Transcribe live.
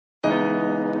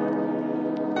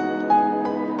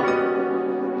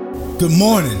Good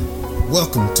morning.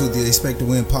 Welcome to the Expect to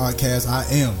Win podcast. I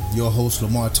am your host,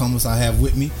 Lamar Thomas. I have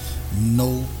with me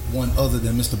no one other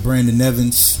than Mr. Brandon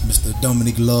Evans, Mr.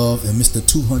 Dominic Love, and Mr.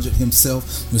 200 himself,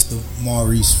 Mr.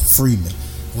 Maurice Freeman.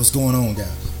 What's going on,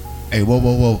 guys? Hey,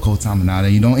 whoa, Coach Thomas. Now,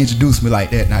 you don't introduce me like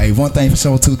that. Now, hey, one thing for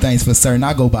sure, two things for certain.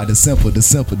 I go by the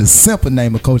simple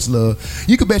name of Coach Love.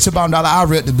 You can bet your $1 I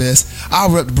rep the best. I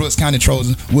rep the Brooks County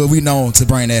Trojans. Well, we known to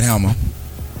bring that hammer.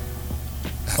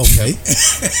 Okay.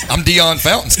 I'm Deion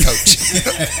Fountain's coach.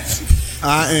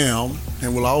 I am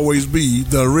and will always be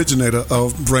the originator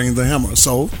of bringing the hammer.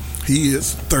 So he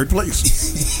is third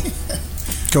place.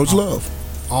 Coach Love.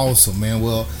 Awesome, man.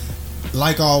 Well,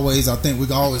 like always, I think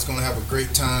we're always going to have a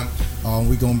great time.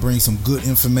 We're going to bring some good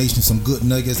information, some good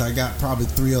nuggets. I got probably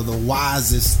three of the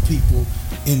wisest people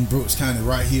in Brooks County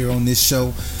right here on this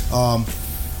show.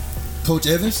 Coach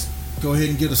Evans, go ahead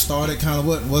and get us started. Kind of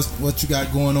what you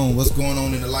got going on? What's going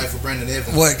on in the life of Brandon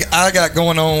Evans? What I got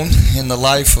going on in the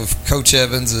life of Coach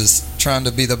Evans is trying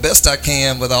to be the best I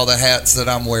can with all the hats that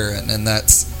I'm wearing, and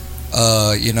that's,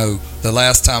 the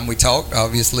last time we talked,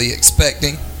 obviously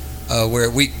expecting. We're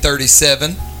at week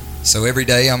 37, so every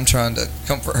day I'm trying to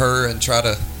comfort her and try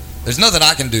to. There's nothing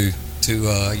I can do to,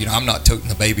 I'm not toting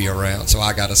the baby around, so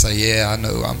I got to say, yeah, I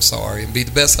know, I'm sorry, and be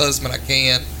the best husband I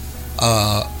can.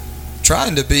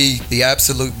 Trying to be the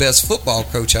absolute best football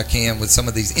coach I can with some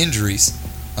of these injuries.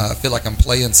 I feel like I'm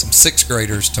playing some sixth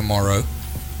graders tomorrow,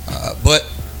 but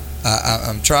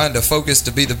I'm trying to focus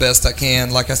to be the best I can.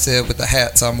 Like I said, with the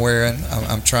hats I'm wearing,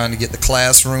 I'm trying to get the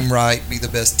classroom right, be the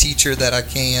best teacher that I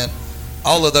can,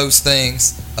 all of those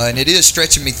things. And it is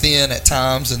stretching me thin at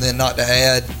times, and then not to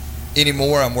add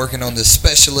anymore, I'm working on this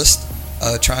specialist,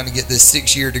 trying to get this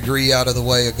 6-year degree out of the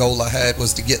way. A goal I had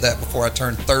was to get that before I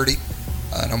turned 30.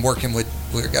 And I'm working with,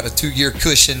 we've got a 2-year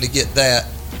cushion to get that.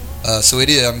 So it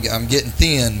is, I'm getting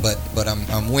thin, but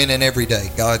I'm winning every day.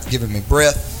 God's giving me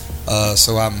breath,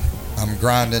 so I'm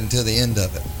grinding to the end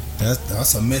of it.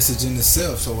 That's a message in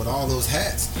itself. So with all those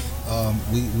hats,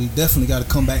 we definitely got to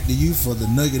come back to you for the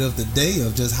nugget of the day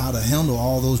of just how to handle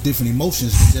all those different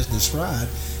emotions you just described,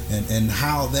 and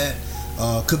how that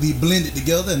could be blended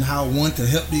together and how one could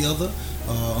help the other.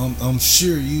 I'm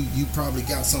sure you probably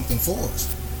got something for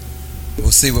us. We'll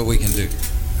see what we can do.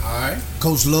 All right,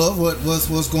 Coach Love,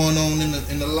 what's going on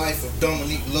in the life of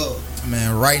Dominique Love?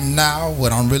 Man, right now,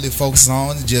 what I'm really focused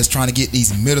on is just trying to get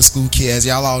these middle school kids.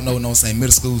 Y'all all know,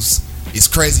 middle schools is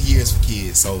crazy years for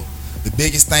kids. So the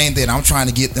biggest thing that I'm trying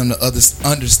to get them to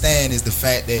understand is the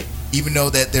fact that even though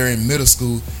that they're in middle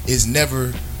school, it's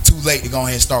never too late to go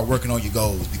ahead and start working on your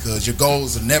goals, because your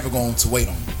goals are never going to wait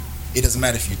on you. It doesn't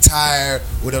matter if you're tired,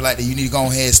 whatever like that. You need to go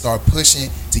ahead and start pushing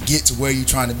to get to where you're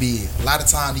trying to be. A lot of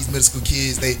times, these middle school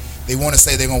kids, they want to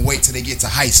say they're going to wait till they get to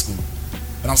high school.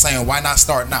 But I'm saying, why not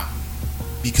start now?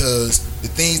 Because the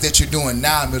things that you're doing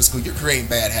now in middle school, you're creating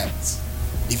bad habits.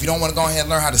 If you don't want to go ahead and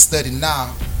learn how to study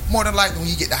now, more than likely when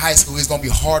you get to high school, it's going to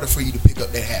be harder for you to pick up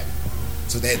that habit.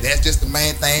 So that's just the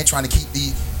main thing, trying to keep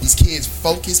these kids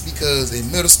focused, because in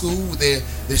middle school, they're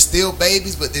still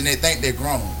babies, but then they think they're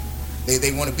grown.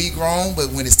 They want to be grown,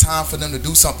 but when it's time for them to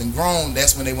do something grown,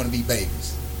 that's when they want to be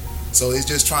babies. So it's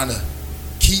just trying to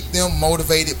keep them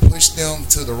motivated, push them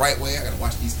to the right way. I got to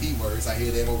watch these P words. I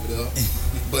hear that over there.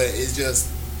 But it's just,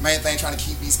 main thing, trying to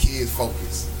keep these kids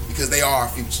focused, because they are our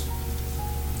future.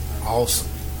 Awesome.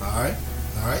 All right.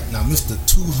 Now, Mr.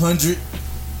 200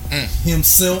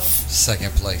 himself.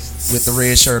 Second place. With the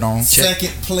red shirt on.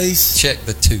 Second place. Check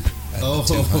the 2.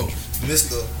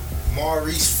 Mr.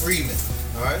 Maurice Freeman.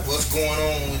 All right, what's going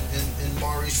on in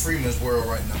Maurice Freeman's world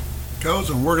right now? Coach,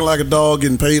 I'm working like a dog,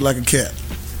 getting paid like a cat.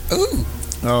 Ooh.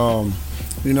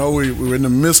 We're in the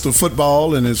midst of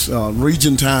football, and it's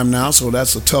region time now, so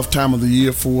that's a tough time of the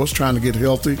year for us, trying to get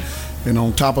healthy. And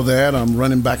on top of that, I'm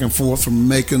running back and forth from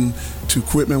Macon to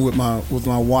Quitman with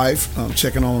my wife,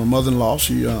 checking on my mother-in-law.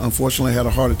 She unfortunately had a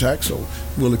heart attack, so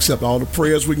we'll accept all the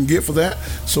prayers we can get for that.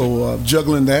 So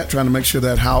juggling that, trying to make sure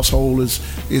that household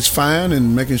is fine,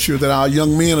 and making sure that our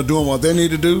young men are doing what they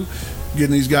need to do,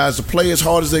 getting these guys to play as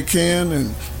hard as they can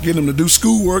and getting them to do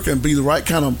schoolwork and be the right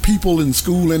kind of people in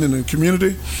school and in the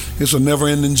community. It's a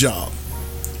never-ending job.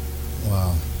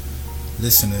 Wow.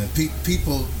 Listen,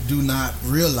 people do not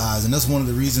realize, and that's one of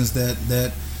the reasons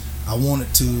that I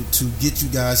wanted to get you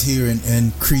guys here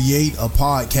and create a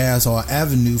podcast or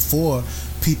avenue for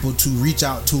people to reach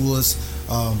out to us,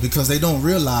 because they don't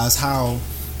realize how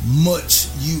much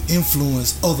you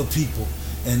influence other people.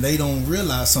 And they don't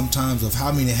realize sometimes of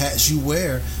how many hats you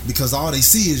wear, because all they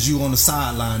see is you on the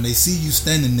sideline. They see you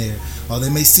standing there, or they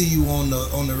may see you on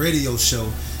the radio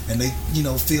show, and they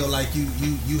feel like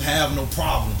you have no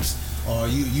problems. or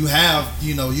you have,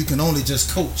 you can only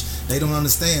just coach. They don't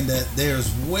understand that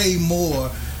there's way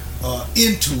more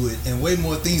into it and way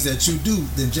more things that you do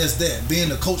than just that.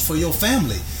 Being a coach for your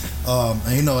family,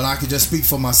 and I could just speak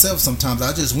for myself. Sometimes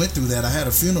I just went through that. I had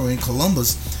a funeral in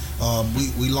Columbus.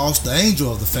 We lost the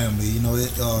angel of the family.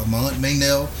 My aunt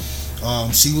Maynell.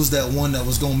 She was that one that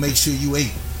was gonna make sure you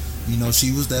ate.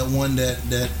 She was that one that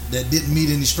didn't meet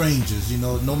any strangers.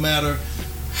 No matter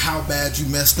how bad you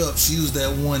messed up, she was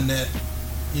that one that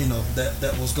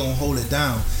that was gonna hold it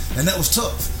down, and that was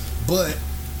tough. But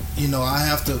I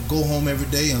have to go home every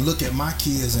day and look at my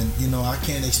kids, and I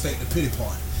can't expect a pity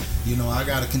party. I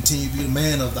got to continue to be the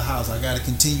man of the house. I got to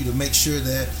continue to make sure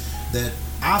that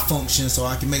I function so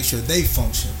I can make sure they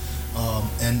function.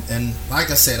 And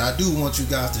like I said, I do want you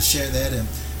guys to share that,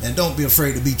 and don't be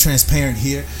afraid to be transparent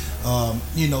here.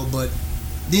 But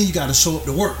then you got to show up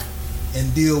to work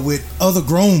and deal with other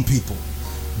grown people,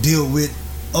 deal with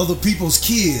other people's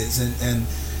kids,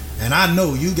 and I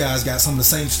know you guys got some of the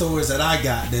same stories that I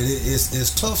got. That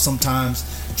it's tough sometimes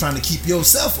trying to keep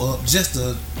yourself up just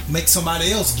to make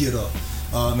somebody else get up.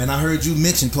 And I heard you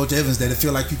mention, Coach Evans, that it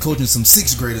feel like you're coaching some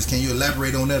sixth graders. Can you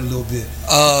elaborate on that a little bit?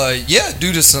 Yeah,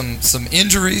 due to some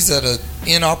injuries at an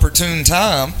inopportune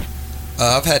time,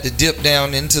 I've had to dip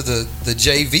down into the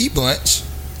JV bunch.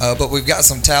 But we've got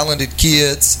some talented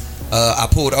kids. I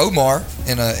pulled Omar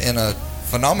in a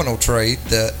phenomenal trade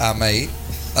that I made.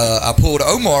 I pulled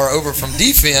Omar over from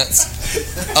defense,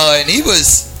 and he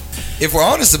was, if we're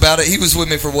honest about it, he was with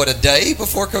me for a day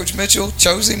before Coach Mitchell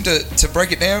chose him to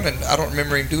break it down, and I don't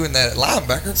remember him doing that at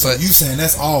linebacker. So but you saying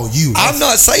that's all you? I'm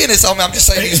not saying it's all me. I'm just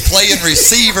saying he was playing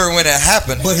receiver when it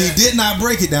happened. But he did not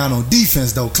break it down on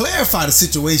defense, though. Clarify the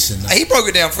situation. He broke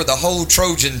it down for the whole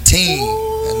Trojan team,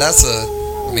 and that's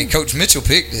Coach Mitchell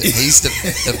picked it. He's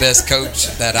the best coach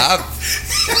that I've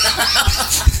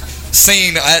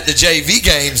seen at the JV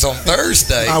games on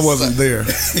Thursday. I wasn't there.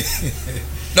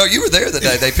 No, you were there the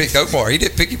day they picked Omar. He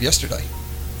didn't pick him yesterday.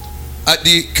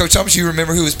 Coach Thomas, you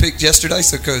remember who was picked yesterday?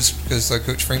 So because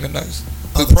Coach Freeman knows.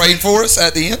 Who prayed for us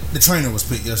at the end? The trainer was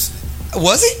picked yesterday.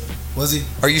 Was he? Was he?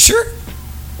 Are you sure?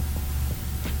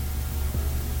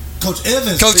 Coach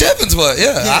Evans. Coach Evans was,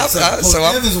 yeah.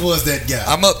 Coach Evans was that guy.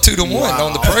 I'm up 2-1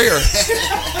 on the prayer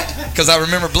because I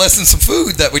remember blessing some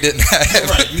food that we didn't have.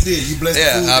 Right, you did. You blessed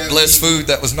food. Yeah, I blessed food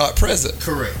that was not present.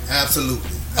 Correct. Absolutely.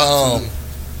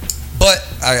 But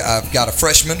I've got a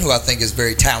freshman who I think is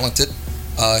very talented.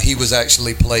 He was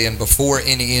actually playing before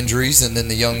any injuries, and then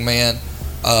the young man,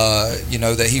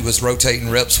 that he was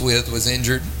rotating reps with was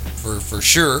injured for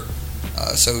sure.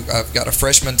 So I've got a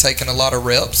freshman taking a lot of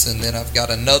reps, and then I've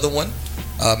got another one.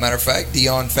 Matter of fact,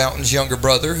 Dion Fountain's younger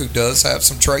brother, who does have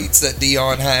some traits that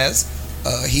Dion has.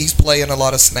 He's playing a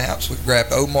lot of snaps. We've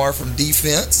grabbed Omar from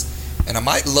defense, and I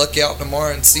might luck out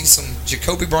tomorrow and see some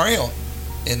Jacoby Brown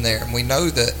in there, and we know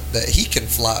that he can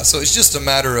fly. So it's just a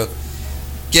matter of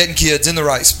getting kids in the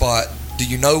right spot. Do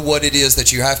you know what it is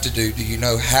that you have to do? Do you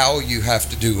know how you have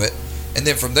to do it? And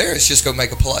then from there, it's just go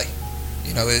make a play.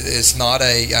 It's not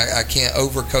I can't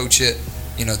overcoach it.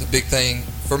 The big thing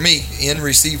for me in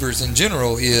receivers in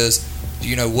general is, do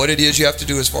you know what it is you have to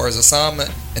do as far as assignment?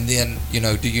 And then,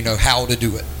 do you know how to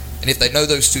do it? And if they know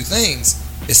those two things,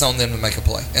 it's on them to make a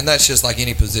play. And that's just like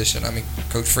any position.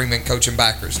 Coach Freeman coaching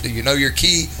backers. Do you know your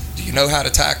key? Do you know how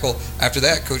to tackle? After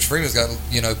that, Coach Freeman's got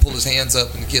to, pull his hands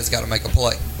up, and the kid's got to make a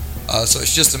play. So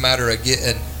it's just a matter of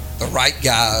getting the right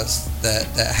guys that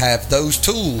have those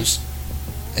tools,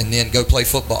 and then go play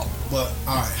football. But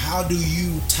all right, how do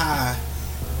you tie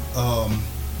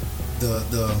the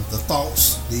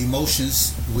thoughts, the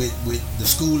emotions with the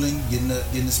schooling, getting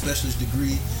the specialist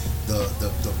degree,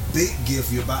 the big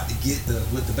gift you're about to get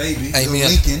with the baby, Amen.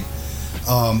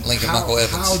 Lincoln Michael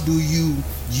Evans. How do you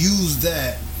use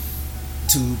that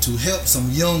to help some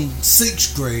young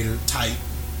sixth grader type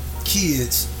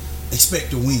kids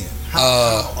expect to win?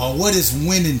 Or what is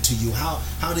winning to you?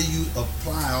 How do you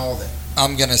apply all that?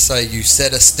 I'm going to say you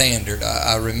set a standard.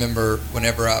 I remember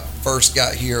whenever I first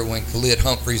got here when Khalid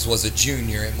Humphreys was a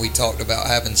junior, and we talked about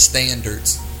having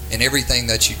standards in everything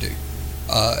that you do.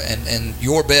 And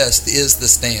your best is the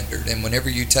standard. And whenever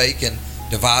you take and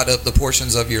divide up the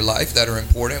portions of your life that are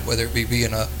important, whether it be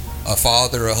being a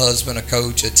father, a husband, a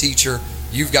coach, a teacher,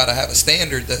 you've got to have a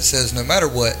standard that says no matter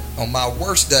what, on my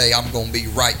worst day, I'm going to be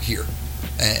right here.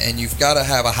 And you've got to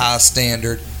have a high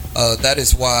standard. That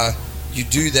is why you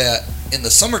do that in the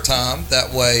summertime.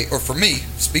 That way, or for me,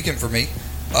 speaking for me,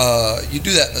 you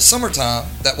do that in the summertime.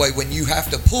 That way, when you have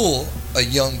to pull a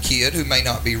young kid who may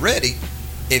not be ready,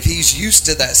 if he's used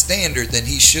to that standard, then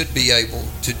he should be able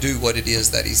to do what it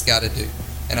is that he's got to do.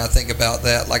 And I think about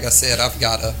that. Like I said, I've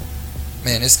got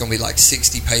man, it's going to be like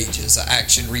 60 pages, an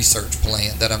action research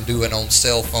plan that I'm doing on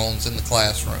cell phones in the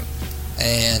classroom.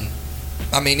 And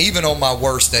I mean, even on my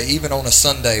worst day, even on a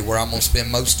Sunday where I'm going to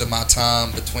spend most of my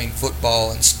time between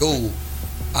football and school,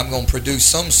 I'm going to produce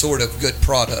some sort of good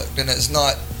product. And it's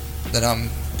not that I'm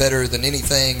better than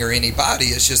anything or anybody.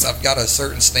 It's just I've got a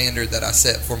certain standard that I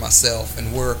set for myself.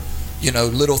 And we're,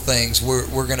 little things,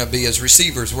 we're going to be, as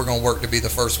receivers, we're going to work to be the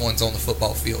first ones on the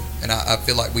football field. And I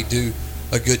feel like we do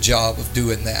a good job of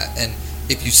doing that. And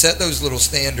if you set those little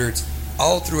standards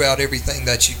all throughout everything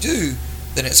that you do,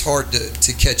 then it's hard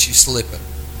to catch you slipping,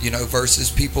 versus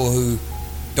people who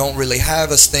don't really have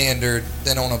a standard.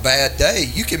 Then on a bad day,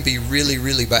 you can be really,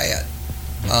 really bad.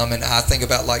 And I think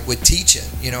about like with teaching,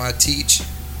 I teach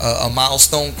a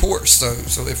milestone course.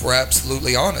 So if we're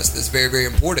absolutely honest, it's very, very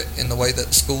important in the way that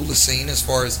the school is seen as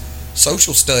far as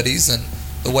social studies and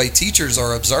the way teachers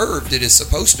are observed. It is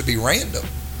supposed to be random.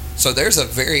 So there's a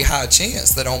very high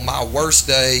chance that on my worst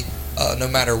day, no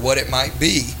matter what it might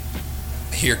be,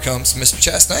 here comes Mr.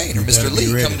 Chastain or Mr.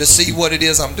 Lee come to see what it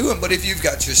is I'm doing. But if you've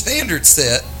got your standards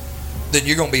set, then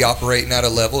you're going to be operating at a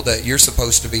level that you're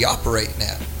supposed to be operating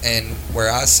at. And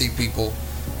where I see people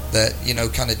that,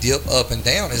 kind of dip up and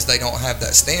down is they don't have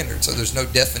that standard. So there's no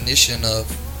definition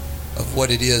of what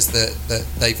it is that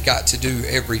they've got to do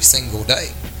every single day.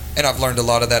 And I've learned a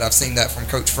lot of that. I've seen that from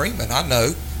Coach Freeman. I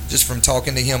know just from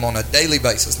talking to him on a daily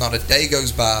basis, not a day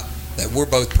goes by that we're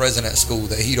both present at school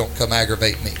that he don't come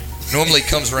aggravate me. Normally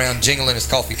comes around jingling his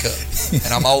coffee cup,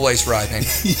 and I'm always right.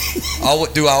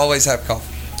 Do I always have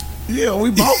coffee? Yeah,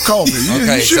 we bought coffee.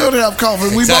 Okay, you should have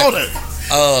coffee. We bought it.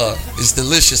 It's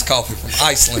delicious coffee from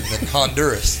Iceland and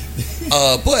Honduras.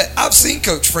 But I've seen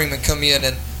Coach Freeman come in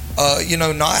and,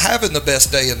 not having the best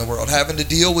day in the world, having to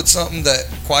deal with something that,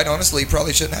 quite honestly, he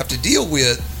probably shouldn't have to deal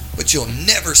with, but you'll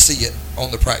never see it on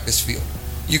the practice field.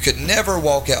 You could never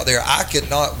walk out there. I could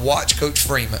not watch Coach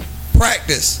Freeman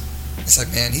practice. It's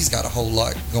like, man, he's got a whole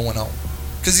lot going on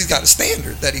because he's got a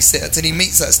standard that he sets, and he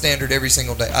meets that standard every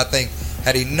single day. I think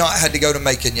had he not had to go to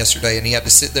Macon yesterday and he had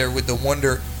to sit there with the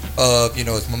wonder of,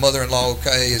 is my mother-in-law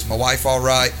okay? Is my wife all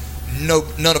right? No,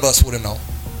 none of us would have known.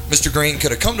 Mr. Green could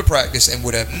have come to practice and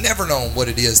would have never known what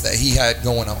it is that he had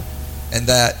going on. And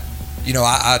that,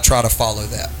 I try to follow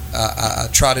that. I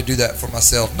try to do that for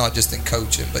myself, not just in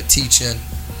coaching, but teaching,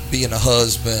 being a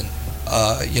husband,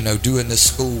 doing the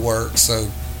schoolwork. So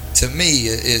to me,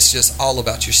 it's just all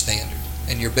about your standard,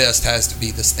 and your best has to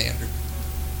be the standard.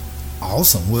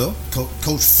 Awesome. Well,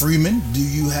 Coach Freeman,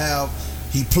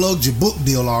 he plugged your book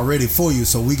deal already for you,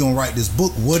 so we're going to write this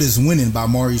book, What is Winning by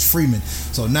Maurice Freeman.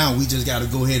 So now we just got to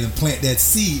go ahead and plant that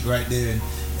seed right there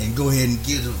and go ahead and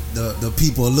give the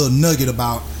people a little nugget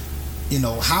about,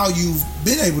 how you've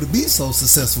been able to be so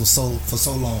successful for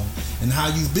so long, and how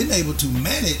you've been able to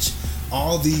manage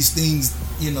all these things,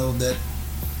 that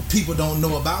people don't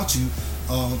know about you,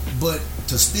 but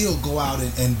to still go out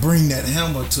and bring that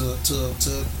hammer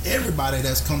to everybody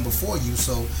that's come before you.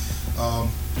 So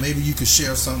maybe you could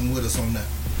share something with us on that.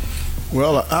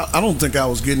 Well, I don't think I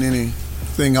was getting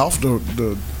anything off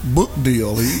the book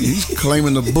deal. He's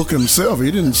claiming the book himself.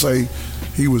 He didn't say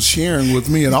he was sharing with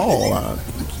me at all. I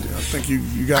think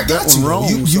you got that one wrong.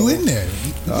 You in there.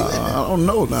 I don't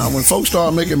know now. When folks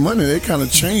start making money, they kind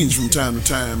of change from time to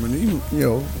time, and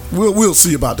we'll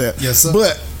see about that. Yes, sir.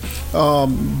 But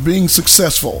being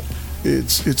successful,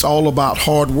 it's all about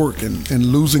hard work and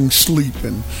losing sleep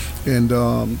and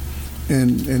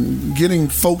getting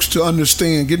folks to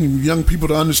understand, getting young people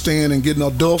to understand, and getting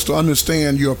adults to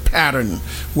understand your pattern,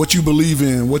 what you believe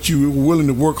in, what you're willing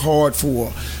to work hard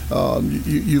for.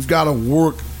 You've got to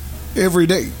work every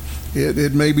day.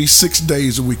 It may be 6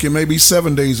 days a week. It may be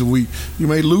 7 days a week. You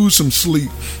may lose some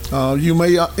sleep. You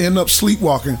may end up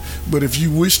sleepwalking. But if you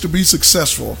wish to be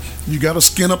successful, you got to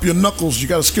skin up your knuckles. You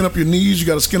got to skin up your knees. You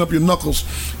got to skin up your knuckles.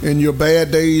 And your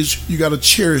bad days, you got to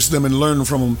cherish them and learn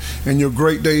from them. And your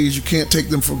great days, you can't take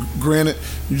them for granted.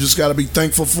 You just got to be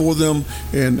thankful for them.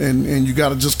 And you got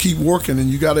to just keep working. And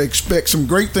you got to expect some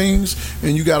great things.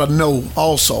 And you got to know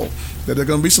also that there are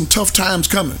going to be some tough times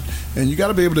coming. And you got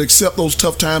to be able to accept those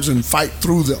tough times and fight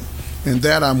through them. And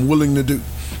that I'm willing to do.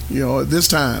 At this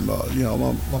time, my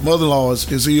mother-in-law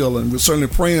is ill, and we're certainly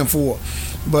praying for her.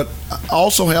 But I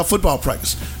also have football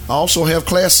practice. I also have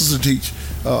classes to teach.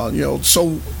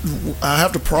 So I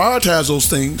have to prioritize those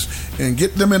things and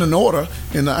get them in an order,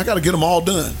 and I got to get them all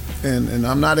done. And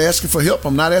I'm not asking for help.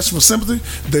 I'm not asking for sympathy.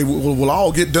 They will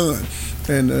all get done.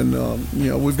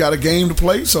 And we've got a game to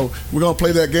play, so we're going to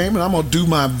play that game, and I'm going to do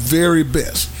my very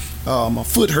best. My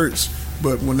foot hurts,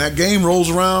 but when that game rolls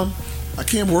around, I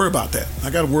can't worry about that. I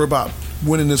got to worry about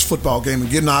winning this football game and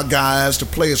getting our guys to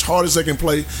play as hard as they can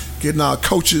play, getting our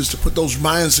coaches to put those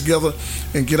minds together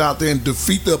and get out there and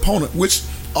defeat the opponent, which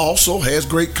also has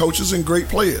great coaches and great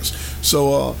players.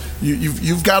 So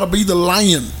you've got to be the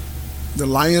lion. The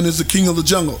lion is the king of the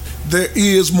jungle. There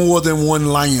is more than one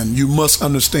lion. You must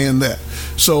understand that.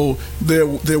 So there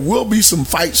will be some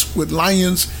fights with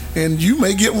lions, and you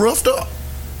may get roughed up.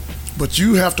 But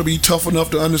you have to be tough enough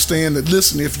to understand that,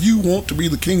 listen, if you want to be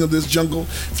the king of this jungle,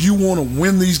 if you want to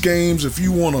win these games, if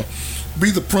you want to be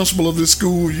the principal of this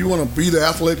school, you want to be the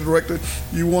athletic director,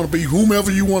 you want to be whomever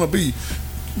you want to be,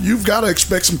 you've got to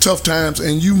expect some tough times,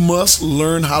 and you must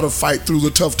learn how to fight through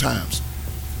the tough times.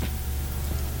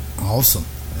 Awesome.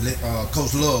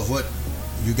 Coach Love, what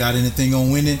you got anything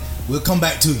on winning? We'll come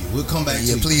back to you.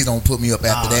 Yeah, please don't put me up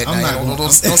after that.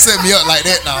 Don't set me up like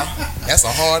that now. That's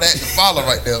a hard act to follow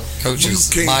right there.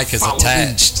 Coach's mic is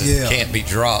attached. It can't be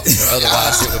dropped.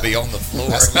 Otherwise, it would be on the floor.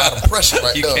 That's a lot of pressure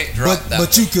right there. You can't drop that.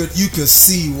 But you could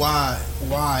see why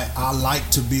I like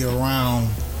to be around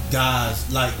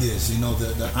guys like this. You know,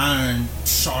 the iron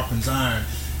sharpens iron,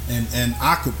 and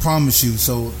I could promise you.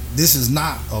 So this is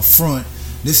not a front.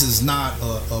 This is not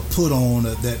a put on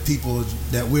that people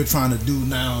that we're trying to do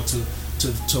now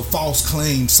to false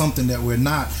claim something that we're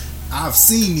not. I've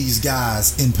seen these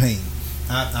guys in pain.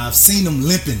 I've seen them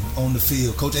limping on the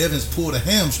field. Coach Evans pulled a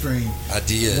hamstring. I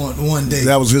did one day.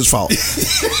 That was his fault.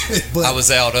 But I was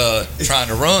out trying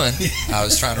to run. I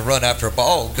was trying to run after a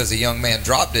ball because a young man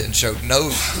dropped it and showed no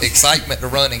excitement to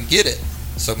run and get it.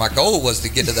 So my goal was to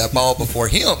get to that ball before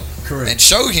him. Correct. And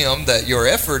show him that your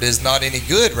effort is not any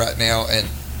good right now. And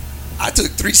I took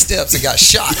 3 steps and got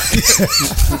shot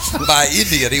by an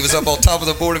Indian. He was up on top of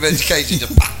the Board of Education.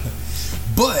 Just pop.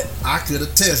 But I could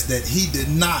attest that he did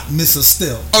not miss a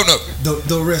step. Oh, no.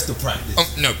 The rest of practice.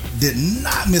 Oh, no. Did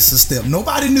not miss a step.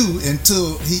 Nobody knew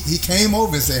until he came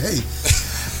over and said, hey,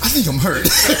 I think I'm hurt.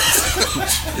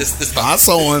 I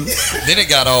saw him. Then it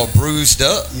got all bruised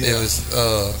up. Yeah. It was,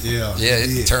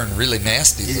 it turned really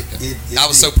nasty looking. I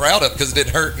was so proud of it because it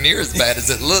didn't hurt near as bad as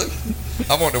it looked.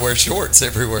 I wanted to wear shorts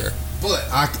everywhere. But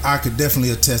I could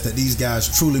definitely attest that these guys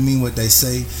truly mean what they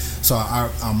say. So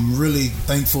I'm really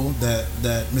thankful that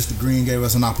Mr. Green gave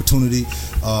us an opportunity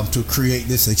to create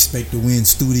this Expect to Win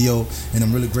studio. And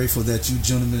I'm really grateful that you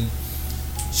gentlemen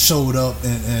showed up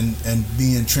and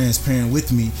being transparent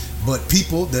with me. But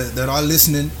people that are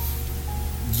listening,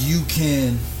 you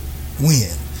can win.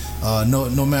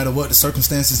 No matter what the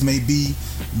circumstances may be,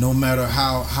 no matter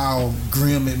how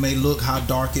grim it may look, how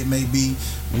dark it may be,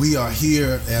 we are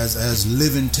here as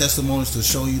living testimonies to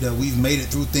show you that we've made it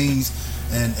through things,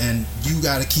 and you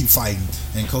got to keep fighting.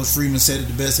 And Coach Freeman said it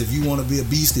the best: if you want to be a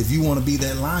beast, if you want to be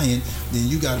that lion, then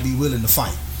you got to be willing to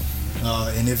fight.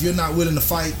 And if you're not willing to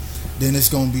fight, then it's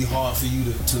going to be hard for you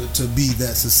to be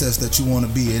that success that you want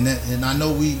to be. And I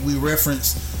know we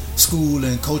reference school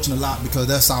and coaching a lot because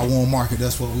that's our warm market,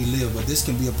 that's what we live, but this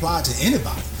can be applied to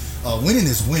anybody. Winning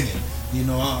is winning. You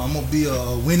know, I'm going to be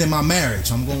a win in my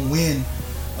marriage. I'm going to win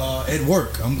at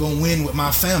work. I'm going to win with my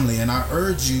family. And I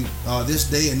urge you, this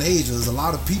day and age, there's a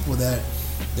lot of people that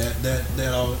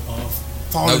are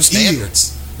falling no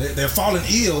standards. Ill. They're falling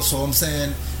ill, so I'm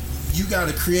saying you got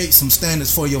to create some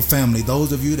standards for your family.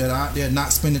 Those of you that are out there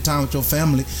not spending time with your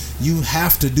family, you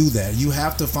have to do that. You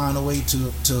have to find a way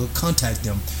to contact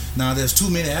them. Now, there's too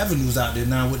many avenues out there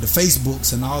now with the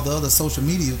Facebooks and all the other social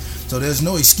media, so there's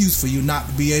no excuse for you not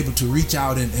to be able to reach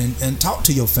out and talk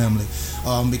to your family,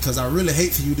 because I really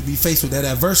hate for you to be faced with that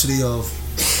adversity of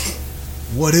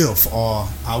what if, or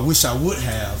I wish I would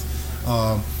have,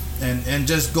 and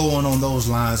just going on those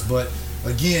lines. But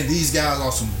again, these guys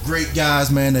are some great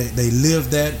guys, man. They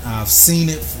live that. I've seen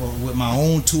it with my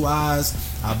own 2 eyes.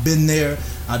 I've been there.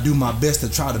 I do my best to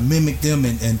try to mimic them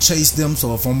and chase them.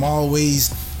 So if I'm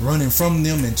always running from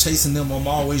them and chasing them, I'm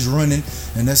always running,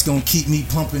 and that's going to keep me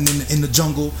pumping in the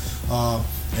jungle.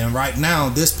 And right now,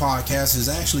 this podcast is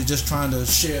actually just trying to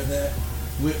share that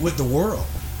with the world.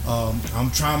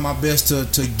 I'm trying my best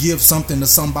to give something to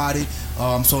somebody.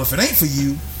 So if it ain't for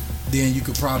you, then you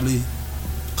could probably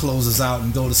close us out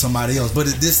and go to somebody else. But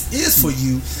if this is for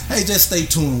you, hey, just stay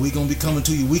tuned. We're going to be coming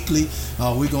to you weekly.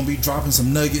 We're going to be dropping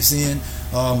some nuggets in.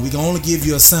 We can only give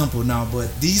you a sample now, but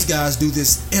these guys do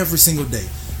this every single day.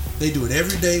 They do it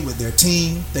every day with their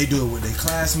team. They do it with their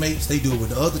classmates. They do it with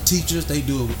the other teachers. They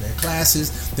do it with their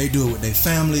classes. They do it with their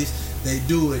families. They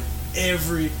do it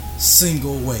every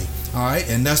single way. All right?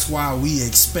 And that's why we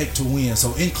expect to win.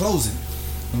 So in closing,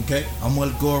 okay, I'm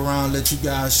going to go around, let you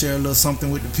guys share a little something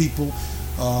with the people.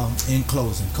 In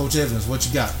closing, Coach Evans, what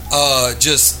you got?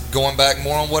 Just going back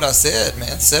more on what I said,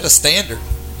 man. Set a standard.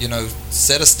 You know,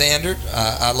 set a standard.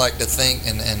 I like to think,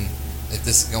 and if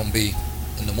this is going to be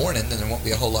in the morning, then there won't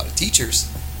be a whole lot of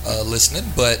teachers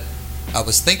listening. But I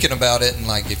was thinking about it, and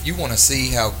like, if you want to see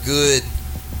how good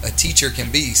a teacher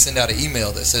can be, send out an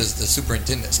email that says the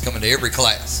superintendent's coming to every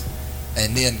class,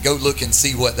 and then go look and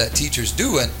see what that teacher's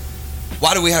doing.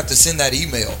 Why do we have to send that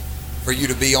email for you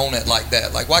to be on it like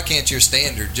that? Like, why can't your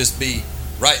standard just be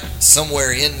right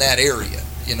somewhere in that area?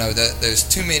 You know, there's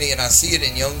too many, and I see it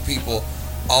in young people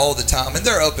all the time, and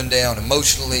they're up and down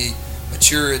emotionally,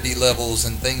 maturity levels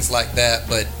and things like that,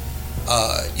 but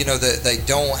you know, that they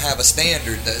don't have a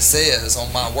standard that says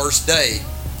on my worst day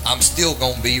I'm still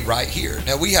going to be right here.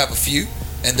 Now, we have a few,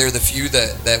 and they're the few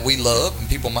that we love, and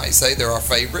people might say they're our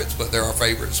favorites, but they're our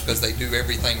favorites because they do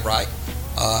everything right.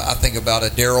 I think about a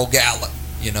Daryl Gallen.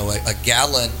 You know, a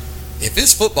Gallen, if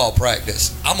it's football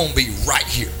practice, I'm going to be right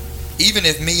here. Even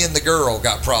if me and the girl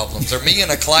got problems, or me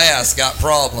and a class got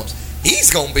problems,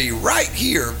 he's going to be right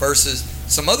here, versus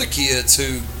some other kids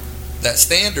who that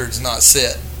standard's not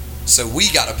set. So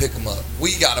we got to pick them up.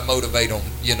 We got to motivate them,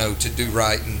 you know, to do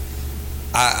right. And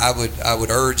I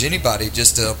would urge anybody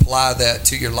just to apply that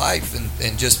to your life,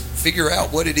 and just figure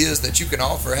out what it is that you can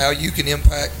offer, how you can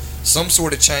impact some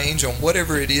sort of change on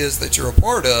whatever it is that you're a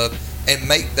part of, and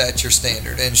make that your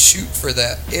standard and shoot for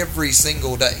that every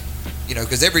single day. You know,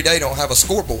 because every day don't have a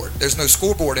scoreboard. There's no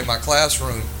scoreboard in my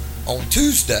classroom on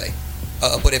Tuesday.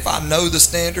 But if I know the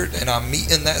standard and I'm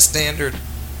meeting that standard,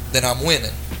 then I'm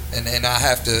winning. And I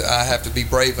have to be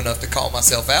brave enough to call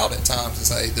myself out at times and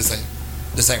say,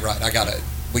 this ain't right.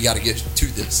 We gotta get to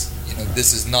this. You know,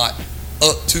 this is not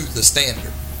up to the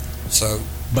standard. So,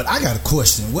 but I got a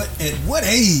question. At what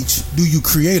age do you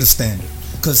create a standard?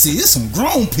 Because see, there's some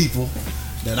grown people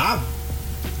that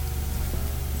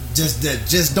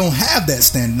just don't have that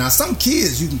standard. Now, some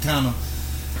kids you can kind of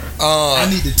I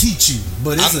need to teach you,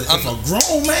 but if a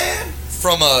grown man.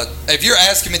 If you're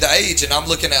asking me the age, and I'm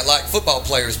looking at like football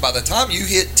players, by the time you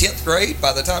hit 10th grade,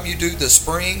 by the time you do the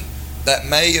spring, that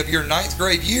May of your 9th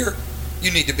grade year,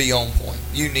 you need to be on point.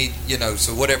 You need, you know,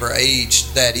 so whatever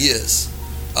age that is.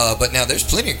 But now there's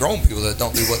plenty of grown people that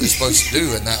don't do what they're supposed to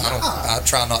do, and I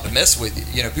try not to mess with you.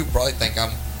 You know, people probably think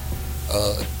I'm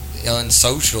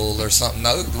unsocial or something.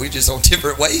 No, we just on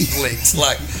different wavelengths.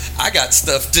 Like, I got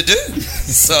stuff to do.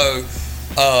 So,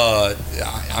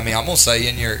 I mean, I'm gonna say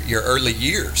in your early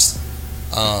years,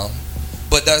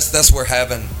 but that's where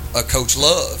having a Coach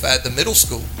Love at the middle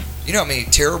school. You know, I mean,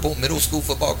 terrible middle school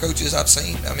football coaches I've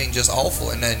seen. I mean, just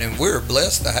awful. And we're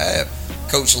blessed to have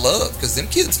Coach Love, because them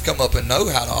kids come up and know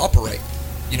how to operate.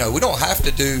 You know, we don't have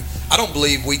to do. I don't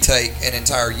believe we take an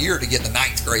entire year to get the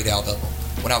 9th grade out of them.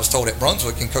 When I was told at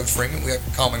Brunswick and Coach Freeman, we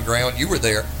have common ground. You were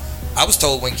there. I was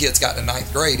told when kids got to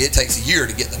 9th grade, it takes a year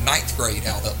to get the 9th grade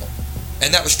out of them.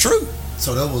 And that was true.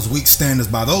 So that was weak standards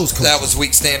by those coaches. That was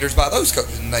weak standards by those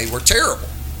coaches, and they were terrible.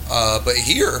 But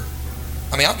here,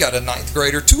 I mean, I've got a 9th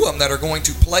grader, 2 of them that are going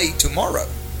to play tomorrow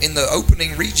in the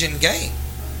opening region game.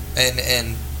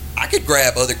 And I could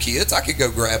grab other kids. I could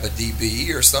go grab a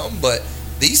DB or something, but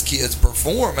these kids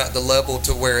perform at the level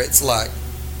to where it's like,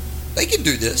 they can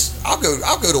do this. I'll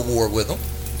go to war with them.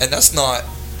 And that's not,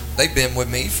 they've been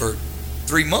with me for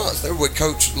 3 months. They were with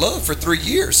Coach Love for 3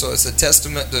 years. So it's a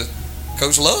testament to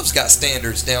Coach Love's got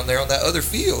standards down there on that other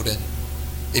field. And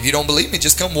if you don't believe me,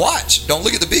 just come watch. Don't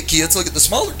look at the big kids, look at the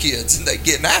smaller kids, and they're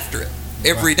getting after it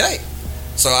every day.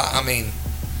 So, I mean,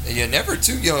 you're never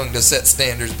too young to set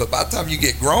standards, but by the time you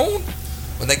get grown,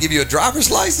 when they give you a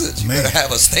driver's license, you better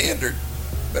have a standard.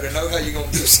 Better know how you're going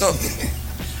to do something.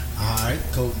 All right,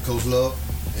 Coach Love.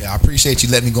 Yeah, I appreciate you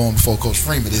letting me go on before Coach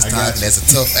Freeman this time. And that's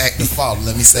a tough act to follow,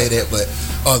 let me say that. But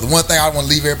the one thing I want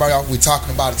to leave everybody off, we're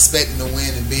talking about expecting to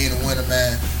win and being a winner,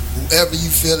 man. Whoever you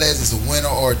feel as is a winner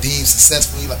or deemed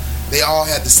successful, they all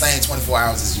have the same 24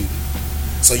 hours as you do.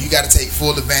 So you got to take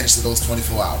full advantage of those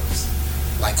 24 hours.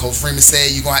 Like Coach Freeman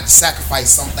said, you're going to have to sacrifice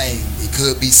something. It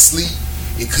could be sleep.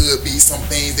 It could be some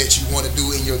things that you want to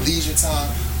do in your leisure time.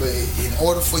 But in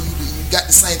order for you got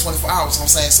the same 24 hours, I'm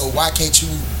saying, so why can't you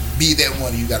be that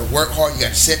one? You got to work hard. You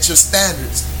got to set your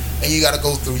standards. And you got to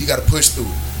go through. You got to push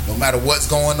through. No matter what's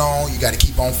going on, you got to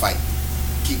keep on fighting.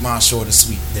 Keep mine short and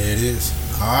sweet. There it is.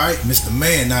 All right, Mr.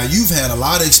 Man. Now, you've had a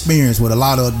lot of experience with a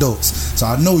lot of adults, so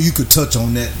I know you could touch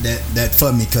on that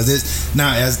for me, because it's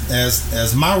now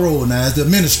as my role now as the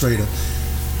administrator.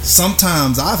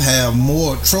 Sometimes I've had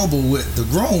more trouble with the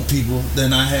grown people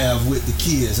than I have with the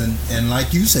kids, and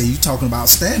like you say, you're talking about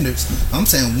standards. I'm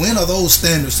saying, when are those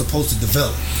standards supposed to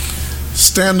develop?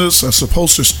 Standards are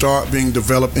supposed to start being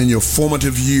developed in your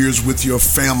formative years with your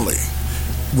family,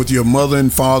 with your mother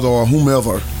and father or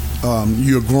whomever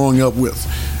you're growing up with.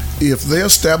 if they're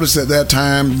established at that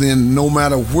time, then no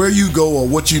matter where you go or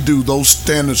what you do, those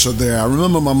standards are there. I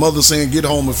remember my mother saying, get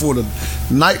home before the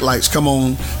night lights come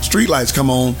on, street lights come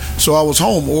on, so I was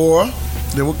home, or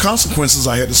there were consequences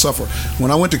I had to suffer.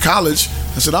 When I went to college,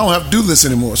 I said, I don't have to do this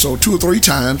anymore. So 2 or 3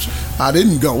 times, I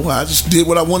didn't go. I just did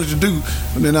what I wanted to do.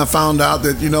 And then I found out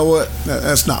that, you know what,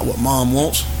 that's not what Mom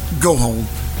wants. Go home.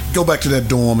 Go back to that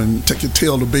dorm and take your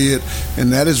tail to bed.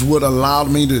 And that is what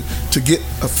allowed me to get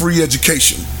a free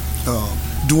education,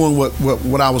 doing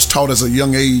what I was taught as a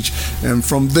young age. And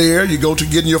from there, you go to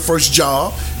getting your first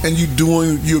job, and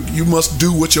you must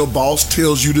do what your boss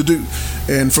tells you to do.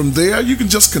 And from there, you can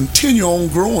just continue on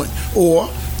growing, or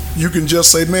you can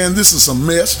just say, man, this is a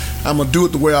mess. I'm gonna do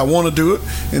it the way I want to do it.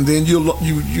 And then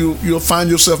you'll find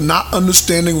yourself not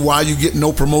understanding why you get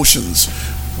no promotions,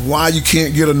 why you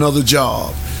can't get another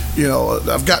job. You know,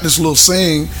 I've got this little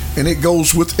saying, and it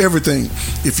goes with everything.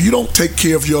 If you don't take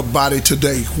care of your body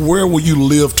today, where will you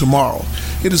live tomorrow?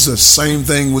 It is the same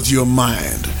thing with your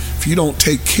mind. If you don't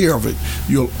take care of it,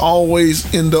 you'll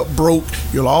always end up broke.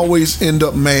 You'll always end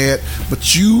up mad.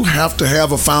 But you have to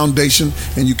have a foundation,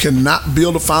 and you cannot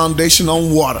build a foundation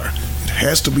on water. It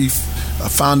has to be a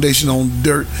foundation on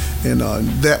dirt, and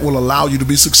that will allow you to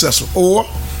be successful. Or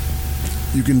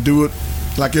you can do it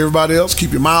like everybody else.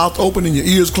 Keep your mouth open and your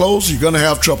ears closed. You're going to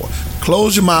have trouble.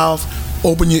 Close your mouth,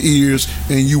 open your ears,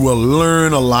 and you will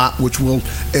learn a lot, which will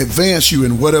advance you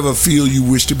in whatever field you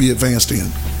wish to be advanced in.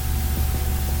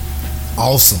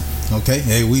 Awesome. Okay.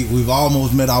 Hey, we've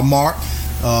almost met our mark.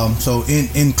 So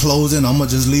in closing, I'm going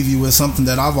to just leave you with something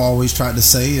that I've always tried to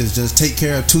say is just take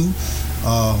care of 2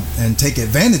 and take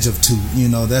advantage of 2. You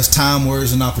know, that's time,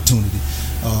 words, and opportunity.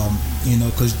 You know,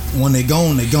 because when they're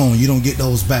gone, they're gone. You don't get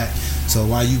those back. So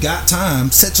while you got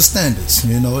time, set your standards,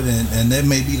 you know, and that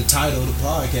may be the title of the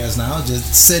podcast now,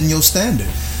 just setting your standard.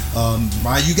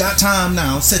 While you got time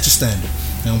now, set your standard.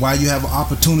 And while you have an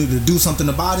opportunity to do something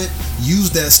about it, use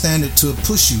that standard to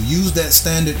push you. Use that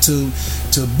standard to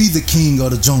be the king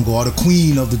of the jungle or the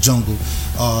queen of the jungle.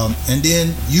 And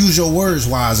then use your words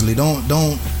wisely. Don't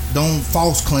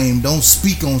false claim. Don't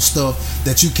speak on stuff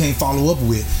that you can't follow up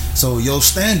with. So your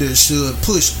standard should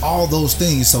push all those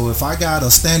things. So if I got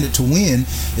a standard to win,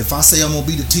 if I say I'm going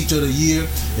to be the teacher of the year,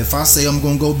 if I say I'm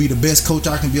going to go be the best coach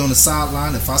I can be on the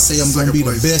sideline, if I say I'm going to be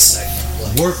the best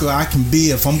worker I can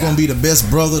be, if I'm going to be the best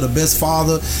brother, the best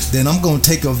father, then I'm going to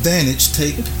take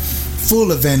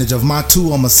full advantage of my 2. I'm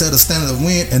going to set a standard of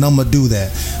win, and I'm going to do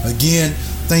that. Again,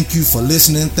 thank you for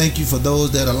listening. Thank you for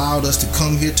those that allowed us to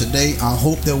come here today. I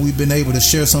hope that we've been able to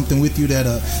share something with you that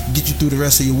get you through the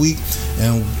rest of your week,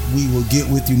 and we will get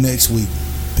with you next week.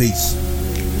 Peace.